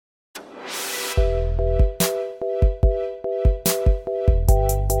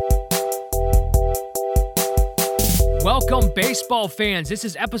baseball fans? This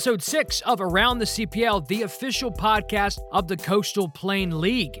is episode 6 of Around the CPL, the official podcast of the Coastal Plain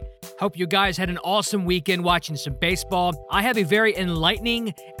League. Hope you guys had an awesome weekend watching some baseball. I have a very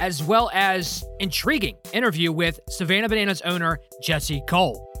enlightening as well as intriguing interview with Savannah Bananas owner Jesse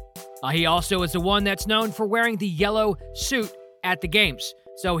Cole. He also is the one that's known for wearing the yellow suit at the games.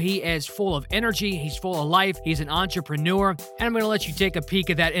 So he is full of energy, he's full of life, he's an entrepreneur, and I'm going to let you take a peek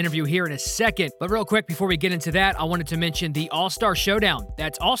at that interview here in a second. But real quick, before we get into that, I wanted to mention the All-Star Showdown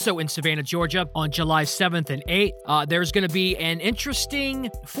that's also in Savannah, Georgia on July 7th and 8th. There's going to be an interesting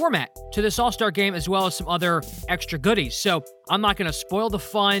format to this All-Star game as well as some other extra goodies. So I'm not going to spoil the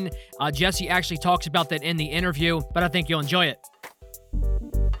fun. Jesse actually talks about that in the interview, but I think you'll enjoy it.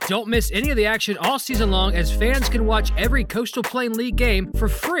 Don't miss any of the action all season long as fans can watch every Coastal Plain League game for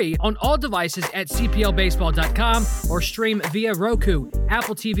free on all devices at cplbaseball.com or stream via Roku,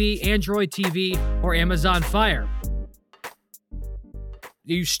 Apple TV, Android TV, or Amazon Fire.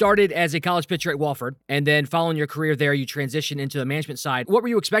 You started as a college pitcher at Wofford, and then following your career there, you transitioned into the management side. What were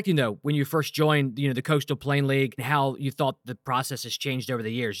you expecting, though, when you first joined the Coastal Plain League, and how you thought the process has changed over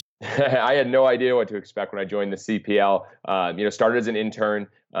the years? I had no idea what to expect when I joined the CPL. Started as an intern,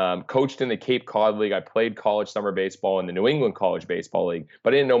 coached in the Cape Cod League. I played college summer baseball in the New England College Baseball League,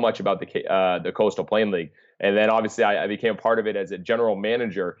 but I didn't know much about the Coastal Plain League. And then obviously I became part of it as a general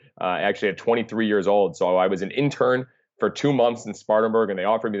manager, actually at 23 years old. So I was an intern for 2 months in Spartanburg, and they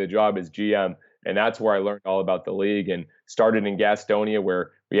offered me the job as GM. And that's where I learned all about the league, and started in Gastonia,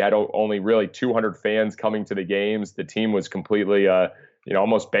 where we had only really 200 fans coming to the games. The team was completely,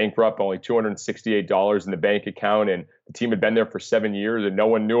 almost bankrupt, only $268 in the bank account. And the team had been there for 7 years, and no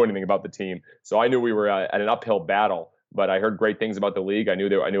one knew anything about the team. So I knew we were at an uphill battle, but I heard great things about the league. I knew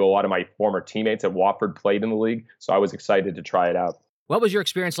a lot of my former teammates at Wofford played in the league, so I was excited to try it out. What was your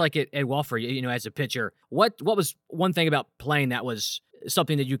experience like at Wofford, as a pitcher? What was one thing about playing that was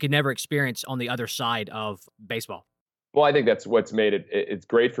something that you could never experience on the other side of baseball? Well, I think that's what's made it's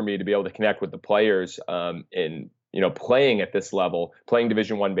great for me to be able to connect with the players in playing at this level, playing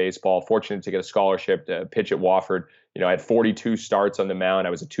Division I baseball, fortunate to get a scholarship to pitch at Wofford. I had 42 starts on the mound. I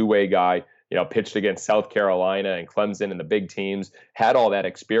was a two-way guy, pitched against South Carolina and Clemson and the big teams, had all that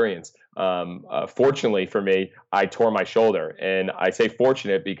experience. Fortunately for me, I tore my shoulder, and I say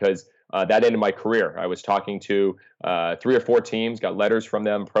fortunate because that ended my career. I was talking to 3 or 4 teams, got letters from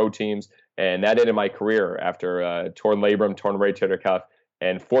them, pro teams, and that ended my career after torn labrum, torn rotator cuff.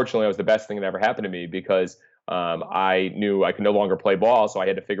 And fortunately, it was the best thing that ever happened to me because I knew I could no longer play ball, so I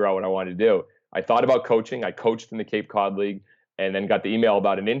had to figure out what I wanted to do. I thought about coaching. I coached in the Cape Cod League, and then got the email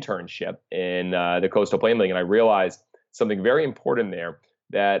about an internship in the Coastal Plain League, and I realized something very important there,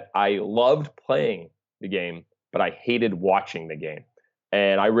 that I loved playing the game, but I hated watching the game.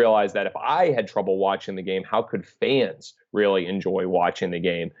 And I realized that if I had trouble watching the game, how could fans really enjoy watching the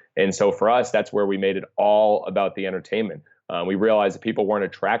game? And so for us, that's where we made it all about the entertainment. We realized that people weren't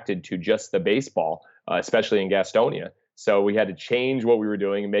attracted to just the baseball, especially in Gastonia. So we had to change what we were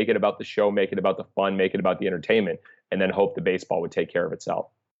doing and make it about the show, make it about the fun, make it about the entertainment, and then hope the baseball would take care of itself.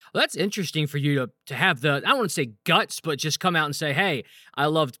 Well, that's interesting for you to have the, I don't want to say guts, but just come out and say, hey, I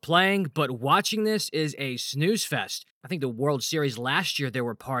loved playing, but watching this is a snooze fest. I think the World Series last year, there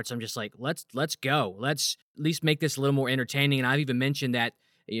were parts I'm just like, let's go. Let's at least make this a little more entertaining. And I've even mentioned that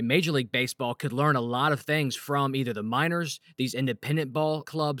Major League Baseball could learn a lot of things from either the minors, these independent ball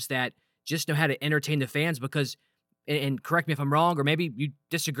clubs that just know how to entertain the fans because, and correct me if I'm wrong, or maybe you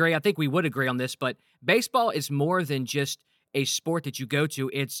disagree, I think we would agree on this, but baseball is more than just a sport that you go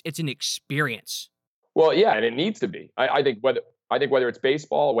to. It's an experience. Well, yeah, and it needs to be. I think whether it's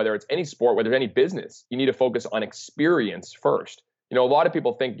baseball, whether it's any sport, whether it's any business, you need to focus on experience first. A lot of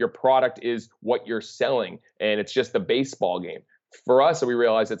people think your product is what you're selling, and it's just the baseball game. For us, we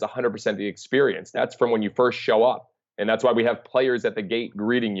realize it's 100% the experience. That's from when you first show up. And that's why we have players at the gate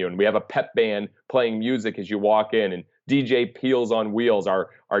greeting you. And we have a pep band playing music as you walk in. And DJ Peels on Wheels, our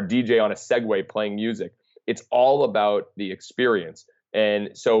DJ on a Segway playing music. It's all about the experience.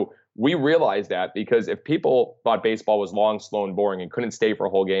 And so we realized that because if people thought baseball was long, slow, and boring and couldn't stay for a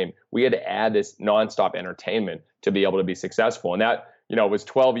whole game, we had to add this nonstop entertainment to be able to be successful. And that, was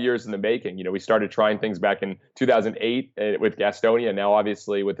 12 years in the making. We started trying things back in 2008 with Gastonia. Now,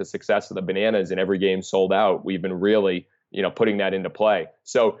 obviously, with the success of the Bananas and every game sold out, we've been really, putting that into play.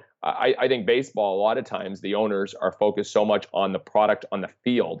 So I think baseball, a lot of times, the owners are focused so much on the product on the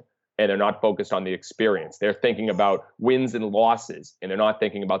field, and they're not focused on the experience. They're thinking about wins and losses, and they're not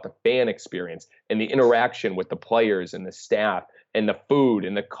thinking about the fan experience and the interaction with the players and the staff and the food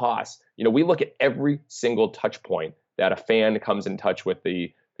and the costs. We look at every single touch point that a fan comes in touch with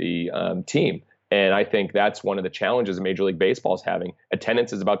the team. And I think that's one of the challenges Major League Baseball is having.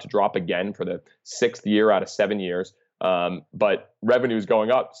 Attendance is about to drop again for the 6th year out of 7 years, but revenue is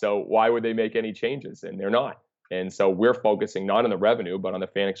going up. So why would they make any changes? And they're not. And so we're focusing not on the revenue, but on the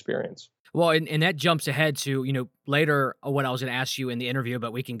fan experience. Well, and that jumps ahead to, later what I was going to ask you in the interview,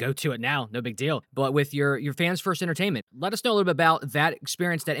 but we can go to it now. No big deal. But with your Fans First Entertainment, let us know a little bit about that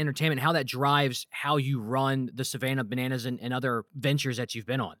experience, that entertainment, how that drives how you run the Savannah Bananas and other ventures that you've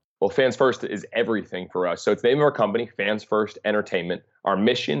been on. Well, Fans First is everything for us. So it's the name of our company, Fans First Entertainment. Our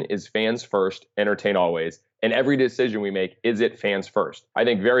mission is Fans First, Entertain Always. And every decision we make, is it fans first? I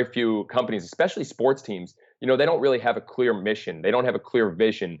think very few companies, especially sports teams, they don't really have a clear mission. They don't have a clear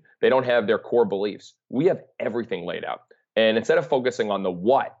vision. They don't have their core beliefs. We have everything laid out. And instead of focusing on the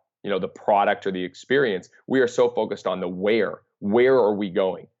what, the product or the experience, we are so focused on the where. Where are we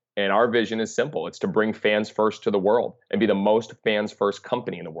going? And our vision is simple. It's to bring fans first to the world and be the most fans first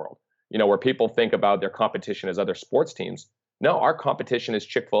company in the world. Where people think about their competition as other sports teams. No, our competition is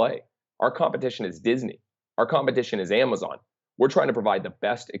Chick-fil-A. Our competition is Disney. Our competition is Amazon. We're trying to provide the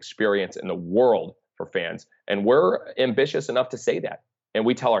best experience in the world for fans. And we're ambitious enough to say that. And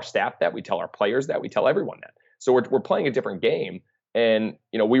we tell our staff that, we tell our players that, we tell everyone that. So we're playing a different game. And,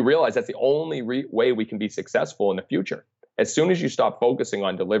 we realize that's the only way we can be successful in the future. As soon as you stop focusing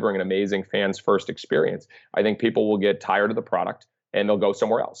on delivering an amazing fans first experience, I think people will get tired of the product and they'll go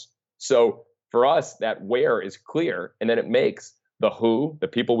somewhere else. So for us, that where is clear. And then it makes the who, the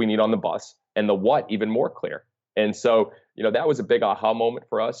people we need on the bus, and the what even more clear. And so, that was a big aha moment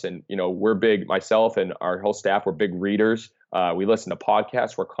for us. And, we're big, myself and our whole staff, we're big readers. We listen to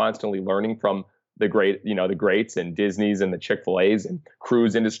podcasts. We're constantly learning from the greats and Disney's and the Chick-fil-A's and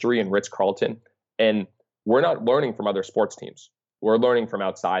cruise industry and Ritz-Carlton. And we're not learning from other sports teams. We're learning from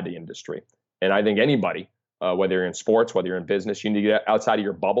outside the industry. And I think anybody, whether you're in sports, whether you're in business, you need to get outside of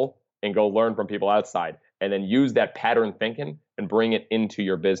your bubble and go learn from people outside, and then use that pattern thinking and bring it into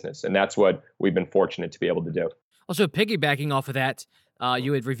your business. And that's what we've been fortunate to be able to do. Also, piggybacking off of that,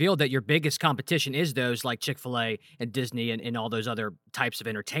 you had revealed that your biggest competition is those like Chick-fil-A and Disney and all those other types of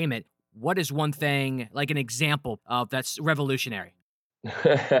entertainment. What is one thing, like an example of that's revolutionary?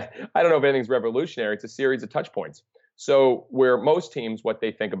 I don't know if anything's revolutionary. It's a series of touch points. So where most teams, what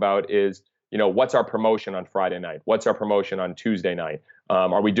they think about is, what's our promotion on Friday night? What's our promotion on Tuesday night?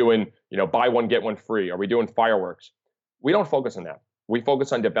 Are we doing, buy one, get one free? Are we doing fireworks? We don't focus on that. We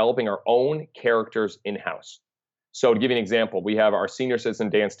focus on developing our own characters in-house. So to give you an example, we have our senior citizen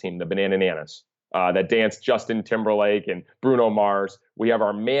dance team, the Banana Nanas, that dance Justin Timberlake and Bruno Mars. We have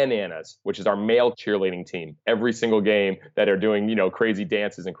our Man-Nanas, which is our male cheerleading team, every single game that are doing, crazy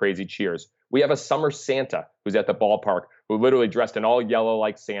dances and crazy cheers. We have a summer Santa who's at the ballpark, who literally dressed in all yellow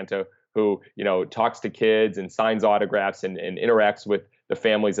like Santa, who, talks to kids and signs autographs and interacts with the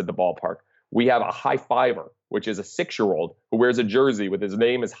families at the ballpark. We have a high fiver, which is a 6-year-old who wears a jersey with his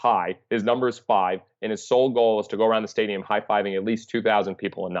name is High, his number is 5, and his sole goal is to go around the stadium high-fiving at least 2,000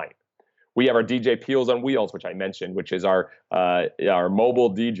 people a night. We have our DJ Peels on Wheels, which I mentioned, which is our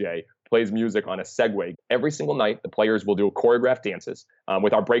mobile DJ, plays music on a Segway. Every single night, the players will do choreographed dances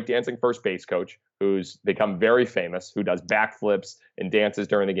with our breakdancing first base coach, who's become very famous, who does backflips and dances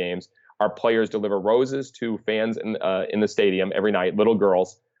during the games. Our players deliver roses to fans in the stadium every night, little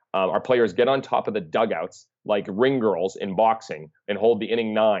girls. Our players get on top of the dugouts like ring girls in boxing and hold the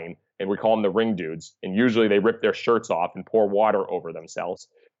inning 9, and we call them the ring dudes. And usually they rip their shirts off and pour water over themselves.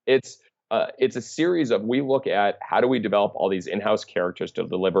 It's a series of, we look at how do we develop all these in-house characters to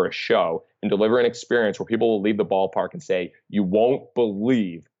deliver a show and deliver an experience where people will leave the ballpark and say, you won't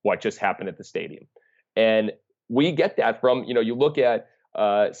believe what just happened at the stadium. And we get that from, you look at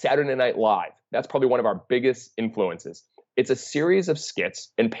Saturday Night Live. That's probably one of our biggest influences. It's a series of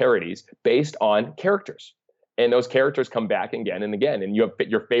skits and parodies based on characters. And those characters come back again and again. And you have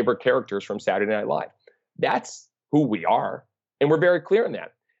your favorite characters from Saturday Night Live. That's who we are. And we're very clear in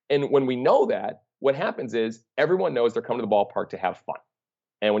that. And when we know that, what happens is everyone knows they're coming to the ballpark to have fun.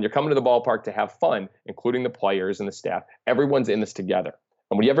 And when you're coming to the ballpark to have fun, including the players and the staff, everyone's in this together.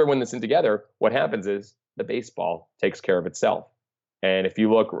 And when you have everyone that's in together, what happens is the baseball takes care of itself. And if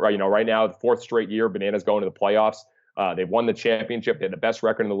you look, right now, the 4th straight year, Bananas going to the playoffs. They've won the championship. They had the best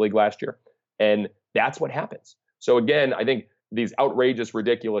record in the league last year. And that's what happens. So again, I think these outrageous,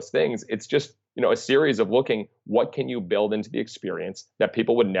 ridiculous things, it's just, a series of looking, what can you build into the experience that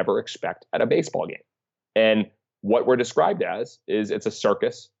people would never expect at a baseball game? And what we're described as is it's a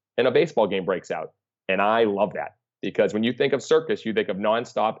circus and a baseball game breaks out. And I love that, because when you think of circus, you think of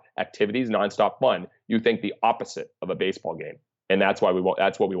nonstop activities, nonstop fun. You think the opposite of a baseball game. And that's what we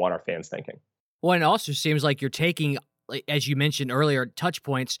want our fans thinking. Well, and it also seems like you're taking like, as you mentioned earlier, touch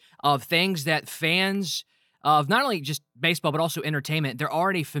points of things that fans of not only just baseball, but also entertainment, they're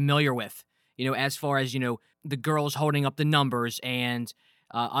already familiar with, as far as, the girls holding up the numbers and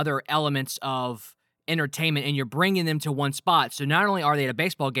other elements of entertainment, and you're bringing them to one spot. So not only are they at a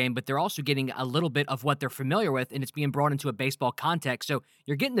baseball game, but they're also getting a little bit of what they're familiar with, and it's being brought into a baseball context. So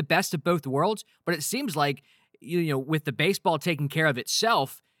you're getting the best of both worlds, but it seems like, with the baseball taking care of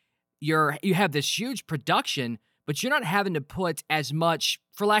itself, you have this huge production, but you're not having to put as much,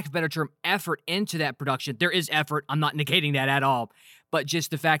 for lack of a better term, effort into that production. There is effort. I'm not negating that at all. But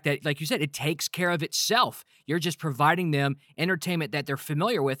just the fact that, like you said, it takes care of itself. You're just providing them entertainment that they're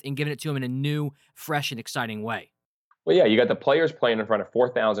familiar with and giving it to them in a new, fresh, and exciting way. Well, yeah, you got the players playing in front of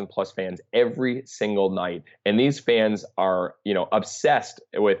 4,000 plus fans every single night. And these fans are, obsessed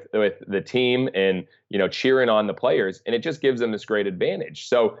with the team and, cheering on the players. And it just gives them this great advantage.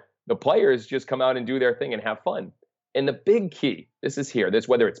 So the players just come out and do their thing and have fun. And the big key,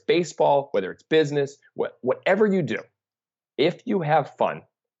 whether it's baseball, whether it's business, whatever you do, if you have fun,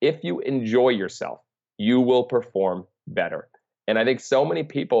 if you enjoy yourself, you will perform better. And I think so many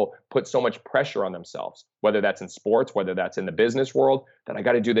people put so much pressure on themselves, whether that's in sports, whether that's in the business world, that I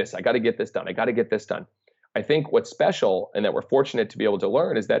got to do this, I got to get this done, I got to get this done. I think what's special and that we're fortunate to be able to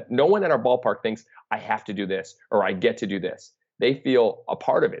learn is that no one at our ballpark thinks I have to do this or I get to do this. They feel a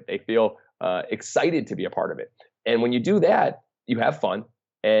part of it. They feel excited to be a part of it. And when you do that, you have fun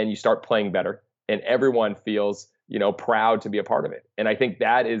and you start playing better, and everyone feels, proud to be a part of it. And I think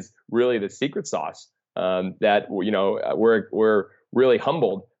that is really the secret sauce that, we're really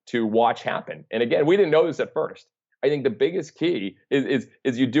humbled to watch happen. And again, we didn't know this at first. I think the biggest key is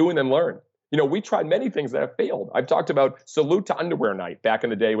you do and then learn. We tried many things that have failed. I've talked about salute to underwear night back in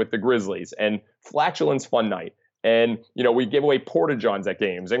the day with the Grizzlies, and flatulence fun night. And, we give away porta-johns at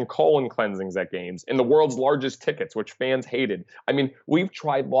games and colon cleansings at games and the world's largest tickets, which fans hated. I mean, we've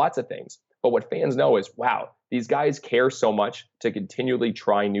tried lots of things, but what fans know is, wow, these guys care so much to continually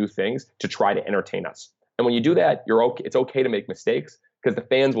try new things to try to entertain us. And when you do that, it's okay to make mistakes, because the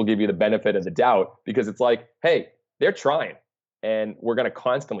fans will give you the benefit of the doubt, because it's like, hey, they're trying and we're going to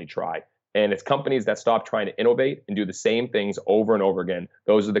constantly try. And it's companies that stop trying to innovate and do the same things over and over again.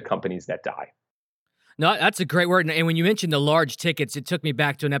 Those are the companies that die. No, that's a great word. And when you mentioned the large tickets, it took me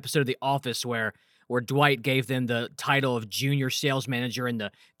back to an episode of The Office where Dwight gave them the title of junior sales manager, and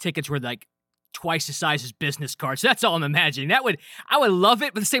the tickets were like twice the size as business cards. That's all I'm imagining. I would love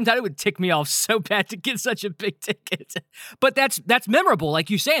it, but at the same time, it would tick me off so bad to get such a big ticket. But that's memorable, like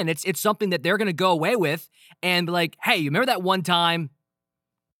you're saying. It's something that they're going to go away with and be like, hey, you remember that one time?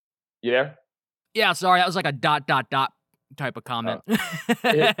 You there? Sorry, that was like a ... type of comment.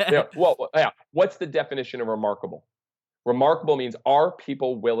 What's the definition of remarkable? Remarkable means, are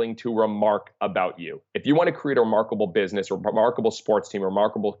people willing to remark about you? If you want to create a remarkable business or remarkable sports team, or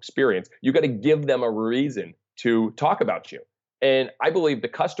remarkable experience, you got to give them a reason to talk about you. And I believe the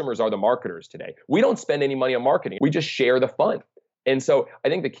customers are the marketers today. We don't spend any money on marketing. We just share the fun. And so I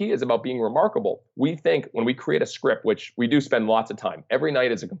think the key is about being remarkable. We think when we create a script, which we do spend lots of time, every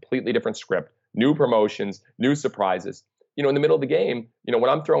night is a completely different script, new promotions, new surprises. In the middle of the game, when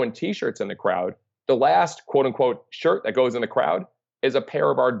I'm throwing T-shirts in the crowd, the last quote unquote shirt that goes in the crowd is a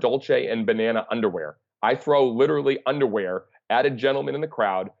pair of our Dolce & Banana underwear. I throw literally underwear at a gentleman in the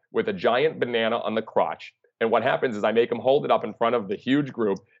crowd with a giant banana on the crotch. And what happens is I make him hold it up in front of the huge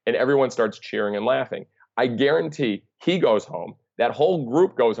group, and everyone starts cheering and laughing. I guarantee he goes home. That whole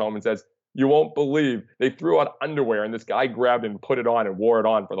group goes home and says, you won't believe they threw out underwear and this guy grabbed it and put it on and wore it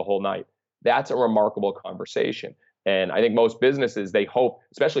on for the whole night. That's a remarkable conversation. And I think most businesses, they hope,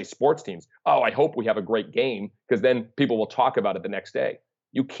 especially sports teams, I hope we have a great game, because then people will talk about it the next day.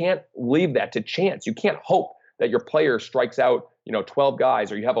 You can't leave that to chance. You can't hope that your player strikes out, 12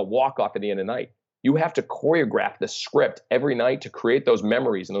 guys, or you have a walk-off at the end of the night. You have to choreograph the script every night to create those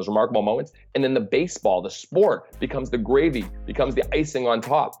memories and those remarkable moments. And then the baseball, the sport, becomes the gravy, becomes the icing on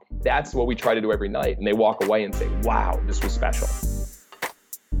top. That's what we try to do every night. And they walk away and say, wow, this was special.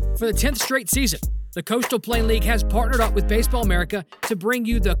 For the 10th straight season, the Coastal Plain League has partnered up with Baseball America to bring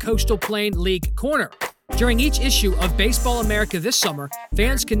you the Coastal Plain League Corner. During each issue of Baseball America this summer,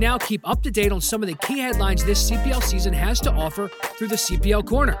 fans can now keep up to date on some of the key headlines this CPL season has to offer through the CPL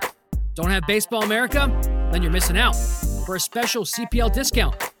Corner. Don't have Baseball America? Then you're missing out. For a special CPL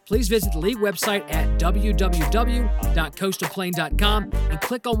discount, please visit the league website at www.coastalplain.com and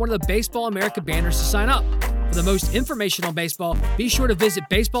click on one of the Baseball America banners to sign up. For the most information on baseball, be sure to visit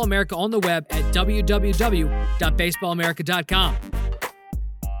Baseball America on the web at www.baseballamerica.com.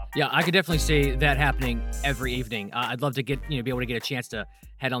 Yeah, I could definitely see that happening every evening. I'd love to be able to get a chance to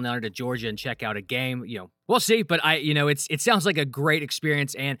head on down to Georgia and check out a game. We'll see, but it sounds like a great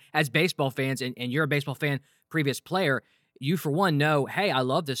experience. And as baseball fans, and you're a baseball fan, previous player, you for one know, hey, I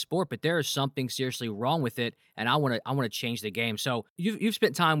love this sport, but there is something seriously wrong with it, and I want to change the game. So you've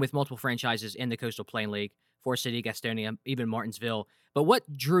spent time with multiple franchises in the Coastal Plain League, Forest City, Gastonia, even Martinsville. But what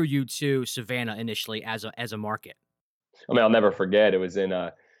drew you to Savannah initially as a market? I mean, I'll never forget. It was in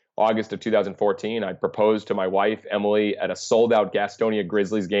August of 2014. I proposed to my wife, Emily, at a sold out Gastonia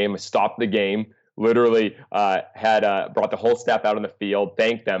Grizzlies game. I stopped the game, literally had brought the whole staff out on the field,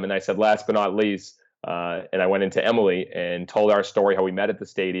 thanked them. And I said, last but not least, and I went into Emily and told our story, how we met at the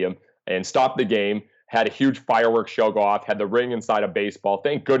stadium, and stopped the game, had a huge fireworks show go off, had the ring inside a baseball.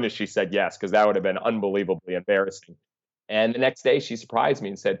 Thank goodness she said yes, because that would have been unbelievably embarrassing. And the next day she surprised me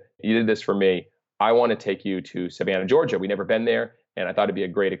and said, you did this for me. I want to take you to Savannah, Georgia. We'd never been there, and I thought it'd be a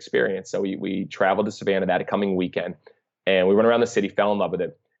great experience. So we traveled to Savannah that coming weekend, and we went around the city, fell in love with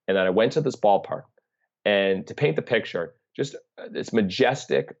it. And then I went to this ballpark, and to paint the picture, just this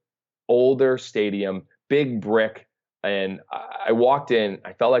majestic, older stadium, big brick. And I walked in,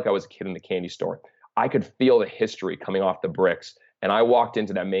 I felt like I was a kid in the candy store. I could feel the history coming off the bricks. And I walked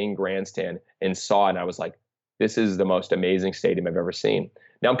into that main grandstand and saw it, and I was like, this is the most amazing stadium I've ever seen.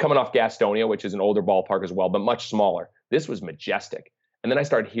 Now I'm coming off Gastonia, which is an older ballpark as well, but much smaller. This was majestic. And then I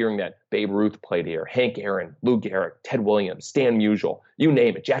started hearing that Babe Ruth played here, Hank Aaron, Lou Gehrig, Ted Williams, Stan Musial, you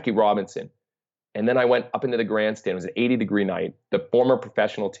name it, Jackie Robinson. And then I went up into the grandstand. It was an 80-degree night. The former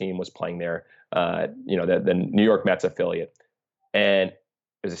professional team was playing there, the New York Mets affiliate. And it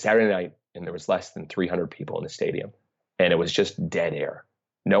was a Saturday night, and there was less than 300 people in the stadium. And it was just dead air.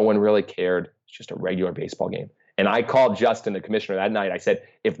 No one really cared. It's just a regular baseball game. And I called Justin, the commissioner, that night. I said,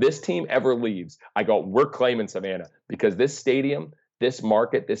 if this team ever leaves, we're claiming Savannah, because this stadium, this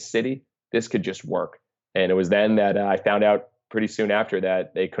market, this city, this could just work. And it was then that I found out pretty soon after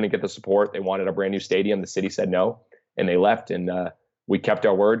that they couldn't get the support. They wanted a brand new stadium. The city said no, and they left. And we kept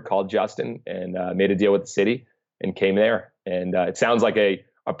our word, called Justin, and made a deal with the city and came there. And it sounds like a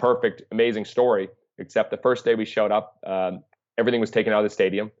perfect, amazing story, except the first day we showed up, everything was taken out of the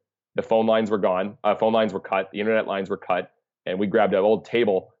stadium. The phone lines were gone. Phone lines were cut. The internet lines were cut. And we grabbed an old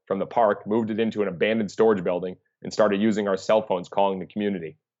table from the park, moved it into an abandoned storage building, and started using our cell phones calling the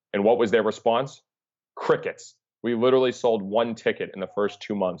community. And what was their response? Crickets. We literally sold one ticket in the first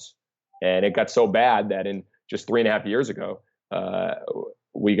 2 months. And it got so bad that in just 3.5 years ago,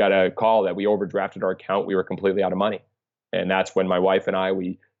 we got a call that we overdrafted our account. We were completely out of money. And that's when my wife and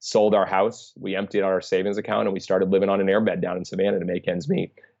we sold our house. We emptied out our savings account, and we started living on an airbed down in Savannah to make ends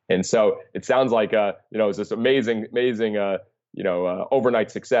meet. And so it sounds like, it was this amazing, overnight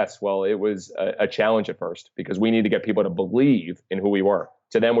success. Well, it was a challenge at first, because we needed to get people to believe in who we were.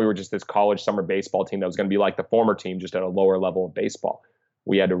 To them, we were just this college summer baseball team that was going to be like the former team, just at a lower level of baseball.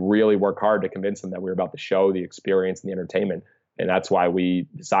 We had to really work hard to convince them that we were about the show, the experience, and the entertainment. And that's why we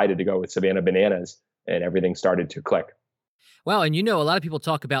decided to go with Savannah Bananas, and everything started to click. Well, and a lot of people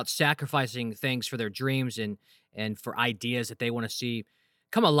talk about sacrificing things for their dreams and for ideas that they want to see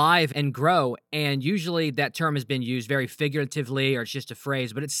come alive and grow. And usually that term has been used very figuratively, or it's just a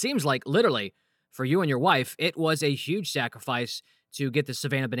phrase, but it seems like literally for you and your wife, it was a huge sacrifice to get the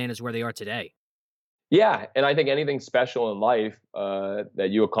Savannah Bananas where they are today. Yeah. And I think anything special in life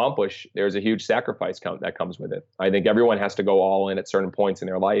that you accomplish, there's a huge sacrifice count that comes with it. I think everyone has to go all in at certain points in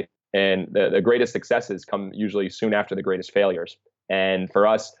their life. And the greatest successes come usually soon after the greatest failures. And for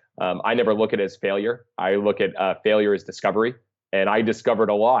us, I never look at it as failure. I look at failure as discovery. And I discovered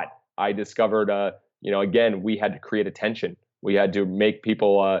a lot. I discovered, again, we had to create attention. We had to make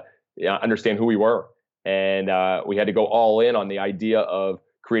people understand who we were. And we had to go all in on the idea of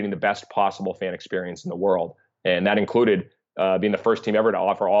creating the best possible fan experience in the world. And that included being the first team ever to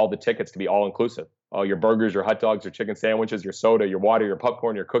offer all the tickets to be all-inclusive. All your burgers, your hot dogs, your chicken sandwiches, your soda, your water, your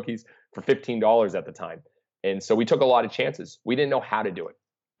popcorn, your cookies for $15 at the time. And so we took a lot of chances. We didn't know how to do it,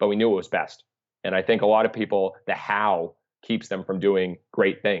 but we knew it was best. And I think a lot of people, the how keeps them from doing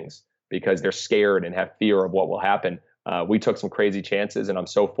great things, because they're scared and have fear of what will happen. We took some crazy chances, and I'm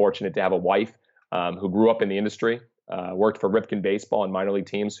so fortunate to have a wife who grew up in the industry, worked for Ripken Baseball and minor league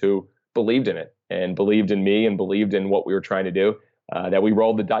teams, who believed in it and believed in me and believed in what we were trying to do, that we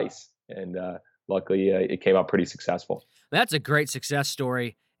rolled the dice. And luckily, it came out pretty successful. That's a great success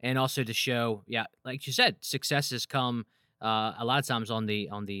story. And also to show, like you said, success has come a lot of times on the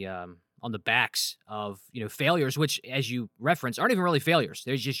backs of failures, which, as you reference, aren't even really failures.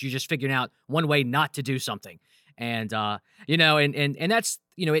 You're just figuring out one way not to do something, and and that's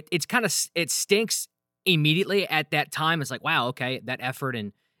it's kind of, it stinks immediately at that time. It's like, wow, okay, that effort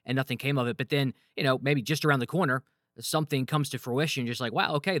and and nothing came of it. But then, maybe just around the corner, something comes to fruition. Just like,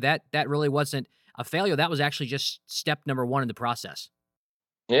 wow, okay, that really wasn't a failure. That was actually just step number one in the process.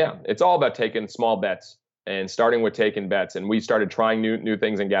 Yeah, it's all about taking small bets and starting with taking bets. And we started trying new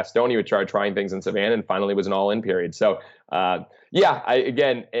things in Gastonia. We tried trying things in Savannah, and finally it was an all-in period. So,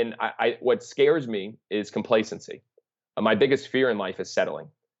 what scares me is complacency. My biggest fear in life is settling.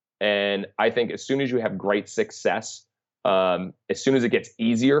 And I think as soon as you have great success, as soon as it gets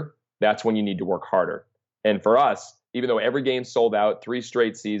easier, that's when you need to work harder. And for us, even though every game's sold out, 3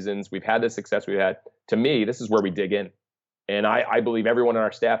 straight seasons, we've had the success we've had, to me, this is where we dig in. And I believe everyone on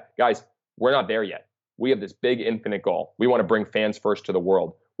our staff, guys, we're not there yet. We have this big infinite goal. We want to bring fans first to the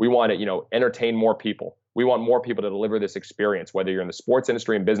world. We want to, entertain more people. We want more people to deliver this experience, whether you're in the sports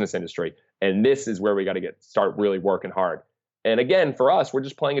industry and business stindustry. And this is where we got to start really working hard. And again, for us, we're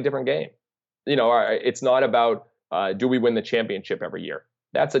just playing a different game. It's not about do we win the championship every year.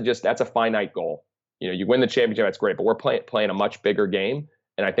 That's a finite goal. You win the championship, that's great, but we're playing a much bigger game.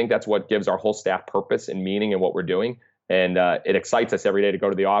 And I think that's what gives our whole staff purpose and meaning in what we're doing. And it excites us every day to go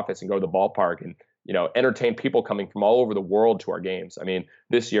to the office and go to the ballpark and, entertain people coming from all over the world to our games. I mean,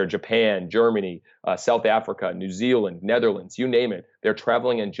 this year, Japan, Germany, South Africa, New Zealand, Netherlands, you name it. They're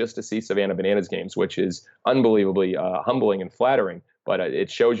traveling in just to see Savannah Bananas games, which is unbelievably humbling and flattering. But it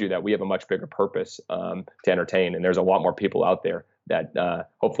shows you that we have a much bigger purpose to entertain. And there's a lot more people out there that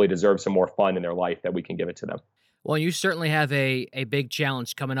hopefully deserve some more fun in their life that we can give it to them. Well, you certainly have a big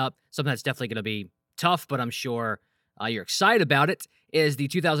challenge coming up, something that's definitely going to be tough, but I'm sure you're excited about it, is the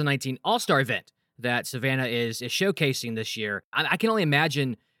 2019 All-Star event that Savannah is showcasing this year. I can only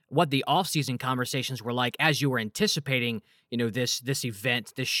imagine what the off-season conversations were like as you were anticipating, this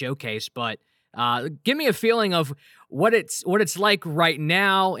event, this showcase. But give me a feeling of what it's like right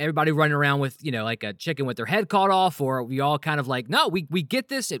now. Everybody running around with, like a chicken with their head caught off, or we all kind of like, no, we get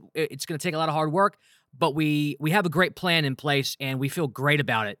this. It's going to take a lot of hard work, but we have a great plan in place and we feel great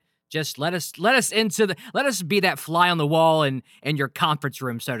about it. Just let us be that fly on the wall in your conference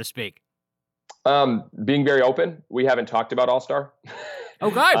room, so to speak. Being very open, we haven't talked about All-Star.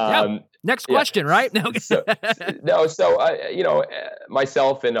 Oh, God. Yeah. Next question, right? No.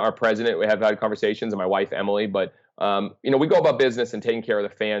 Myself and our president, we have had conversations, and my wife, Emily, but, we go about business and taking care of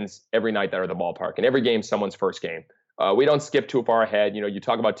the fans every night that are at the ballpark, and every game's someone's first game. We don't skip too far ahead. You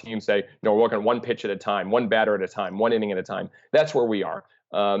talk about teams say, we're working one pitch at a time, one batter at a time, one inning at a time. That's where we are.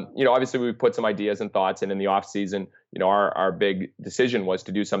 Obviously we put some ideas and thoughts, and in the off season, our big decision was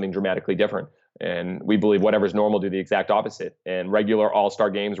to do something dramatically different. And we believe whatever's normal, do the exact opposite. And regular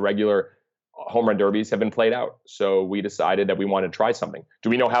all-star games, regular home run derbies have been played out. So we decided that we want to try something. Do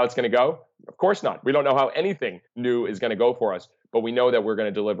we know how it's going to go? Of course not. We don't know how anything new is going to go for us, but we know that we're going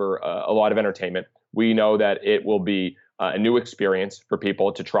to deliver a lot of entertainment. We know that it will be a new experience for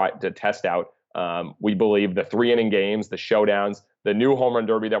people to try to test out. We believe the 3-inning games, the showdowns, the new home run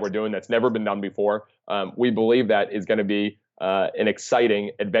derby that we're doing that's never been done before, we believe that is going to be an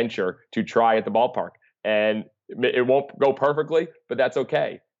exciting adventure to try at the ballpark. And it won't go perfectly, but that's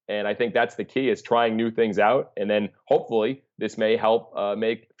okay. And I think that's the key, is trying new things out. And then hopefully this may help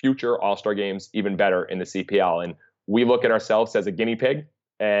make future All-Star games even better in the CPL. And we look at ourselves as a guinea pig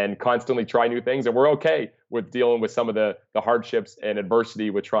and constantly try new things. And we're okay with dealing with some of the hardships and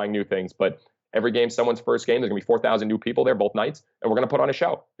adversity with trying new things. But every game, someone's first game, there's going to be 4,000 new people there both nights, and we're going to put on a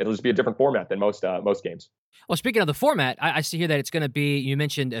show. It'll just be a different format than most games. Well, speaking of the format, I see here that it's going to be, you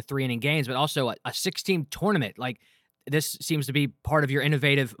mentioned 3-inning games, but also a 6-team tournament. Like, this seems to be part of your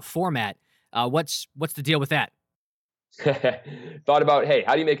innovative format. What's the deal with that? Thought about, hey,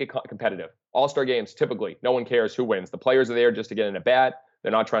 how do you make it competitive? All-star games, typically, no one cares who wins. The players are there just to get in a bat.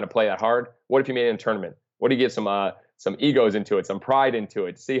 They're not trying to play that hard. What if you made it in a tournament? What do you get some egos into it, some pride into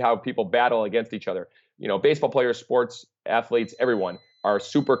it, see how people battle against each other? Baseball players, sports athletes, everyone are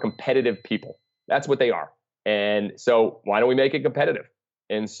super competitive people. That's what they are. And so why don't we make it competitive?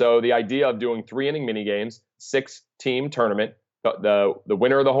 And so the idea of doing 3-inning mini games, 6-team tournament, the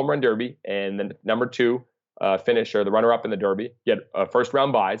winner of the home run derby and the number 2 finisher, the runner-up in the derby, get first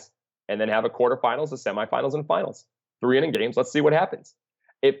round buys, and then have a quarterfinals, a semifinals, and finals. 3-inning games. Let's see what happens.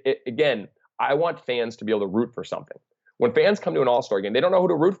 Again, I want fans to be able to root for something. When fans come to an all-star game, they don't know who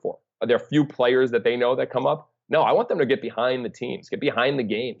to root for. Are there a few players that they know that come up? No, I want them to get behind the teams, get behind the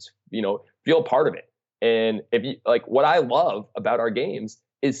games, feel a part of it. And what I love about our games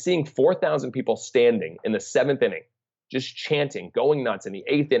is seeing 4,000 people standing in the 7th inning, just chanting, going nuts, in the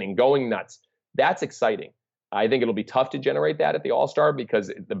 8th inning, going nuts. That's exciting. I think it'll be tough to generate that at the All-Star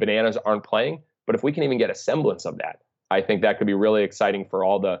because the Bananas aren't playing. But if we can even get a semblance of that, I think that could be really exciting for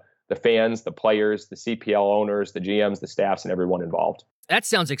all the fans, the players, the CPL owners, the GMs, the staffs, and everyone involved. That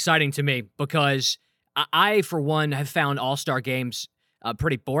sounds exciting to me because I, for one, have found all-star games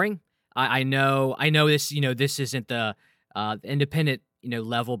pretty boring. I know this, this isn't the independent,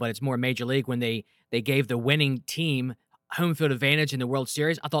 level, but it's more major league when they gave the winning team home field advantage in the World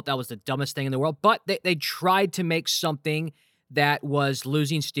Series. I thought that was the dumbest thing in the world, but they tried to make something that was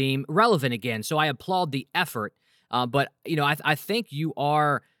losing steam relevant again. So I applaud the effort. But, I think you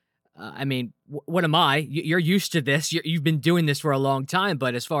are, what am I? You're used to this. You've been doing this for a long time.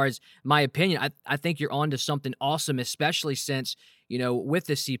 But as far as my opinion, I think you're on to something awesome, especially since, with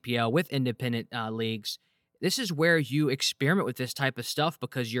the CPL, with independent leagues, this is where you experiment with this type of stuff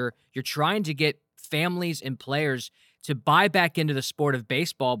because you're trying to get families and players to buy back into the sport of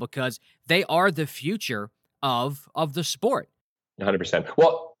baseball because they are the future of the sport. 100%.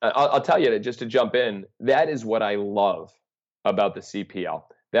 Well, I'll tell you, just to jump in, that is what I love about the CPL.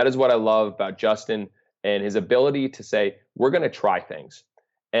 That is what I love about Justin and his ability to say, we're going to try things.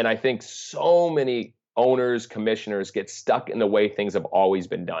 And I think so many owners, commissioners get stuck in the way things have always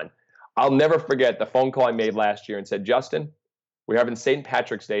been done. I'll never forget the phone call I made last year and said, Justin, we're having St.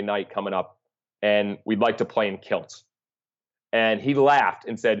 Patrick's Day night coming up, and we'd like to play in kilts. And he laughed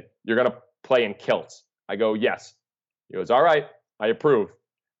and said, you're going to play in kilts. I go, yes. He goes, all right, I approve.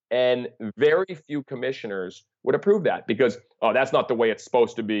 And very few commissioners would approve that because, oh, that's not the way it's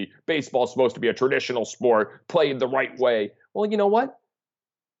supposed to be. Baseball's supposed to be a traditional sport, played the right way. Well, you know what?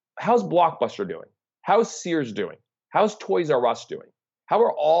 How's Blockbuster doing? How's Sears doing? How's Toys R Us doing? How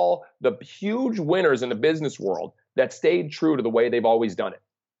are all the huge winners in the business world that stayed true to the way they've always done it?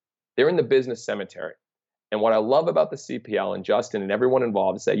 They're in the business cemetery. And what I love about the CPL and Justin and everyone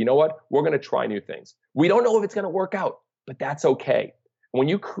involved is say, you know what? We're going to try new things. We don't know if it's going to work out, but that's okay. When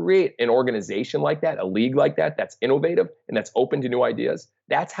you create an organization like that, a league like that, that's innovative and that's open to new ideas,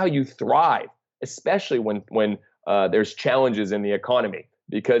 that's how you thrive, especially when there's challenges in the economy,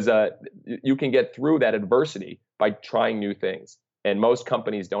 because you can get through that adversity by trying new things. And most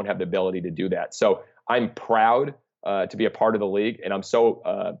companies don't have the ability to do that. So I'm proud to be a part of the league, and I'm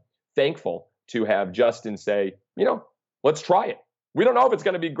so thankful to have Justin say, let's try it. We don't know if it's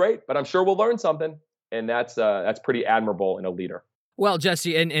going to be great, but I'm sure we'll learn something. And that's pretty admirable in a leader. Well,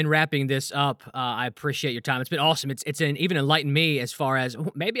 Jesse, in wrapping this up, I appreciate your time. It's been awesome. It's even enlightened me as far as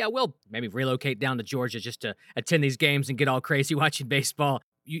maybe I will relocate down to Georgia just to attend these games and get all crazy watching baseball.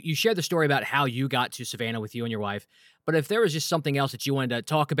 You shared the story about how you got to Savannah with you and your wife. But if there was just something else that you wanted to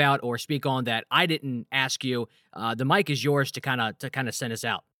talk about or speak on that I didn't ask you, the mic is yours to kind of send us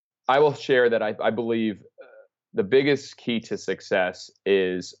out. I will share that I believe the biggest key to success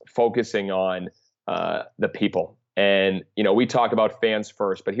is focusing on the people. And, we talk about fans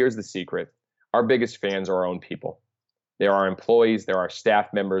first, but here's the secret. Our biggest fans are our own people. They're our employees, they're our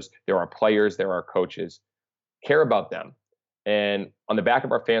staff members, they're our players, they're our coaches. Care about them. And on the back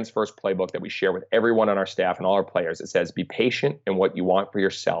of our Fans First playbook that we share with everyone on our staff and all our players, it says, be patient in what you want for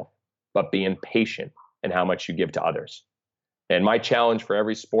yourself, but be impatient in how much you give to others. And my challenge for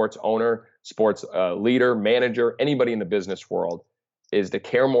every sports owner, sports leader, manager, anybody in the business world is to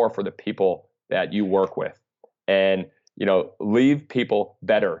care more for the people that you work with and, leave people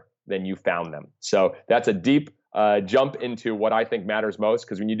better than you found them. So that's a deep jump into what I think matters most,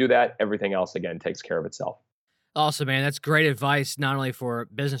 because when you do that, everything else, again, takes care of itself. Awesome, man. That's great advice, not only for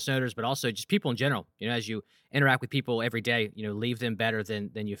business owners, but also just people in general. As you interact with people every day, leave them better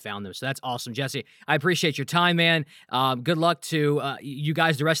than you found them. So that's awesome, Jesse. I appreciate your time, man. Good luck to you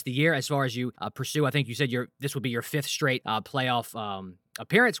guys the rest of the year as far as you pursue. I think you said this would be your 5th straight playoff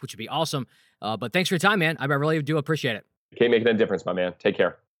appearance, which would be awesome. But thanks for your time, man. I really do appreciate it. Can't make that difference, my man. Take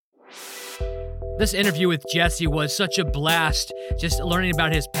care. This interview with Jesse was such a blast, just learning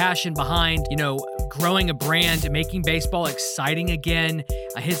about his passion behind, growing a brand, making baseball exciting again,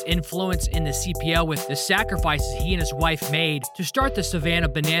 his influence in the CPL with the sacrifices he and his wife made to start the Savannah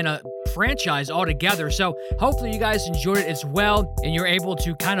Banana franchise altogether. So hopefully you guys enjoyed it as well, and you're able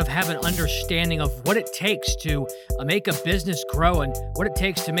to kind of have an understanding of what it takes to make a business grow and what it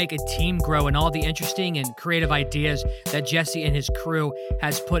takes to make a team grow and all the interesting and creative ideas that Jesse and his crew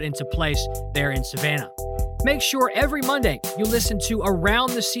has put into place there in Savannah. Make sure every Monday you listen to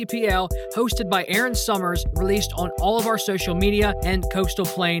Around the CPL, hosted by Aaron Summers, released on all of our social media and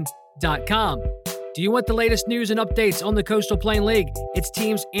coastalplain.com. Do you want the latest news and updates on the Coastal Plain League, its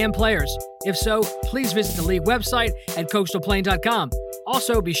teams and players? If so, please visit the league website at coastalplain.com.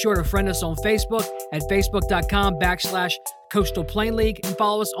 Also, be sure to friend us on Facebook at facebook.com/Coastal Plain League and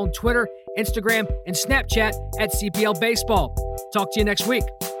follow us on Twitter, Instagram, and Snapchat at CPL Baseball. Talk to you next week.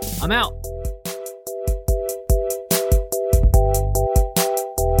 I'm out.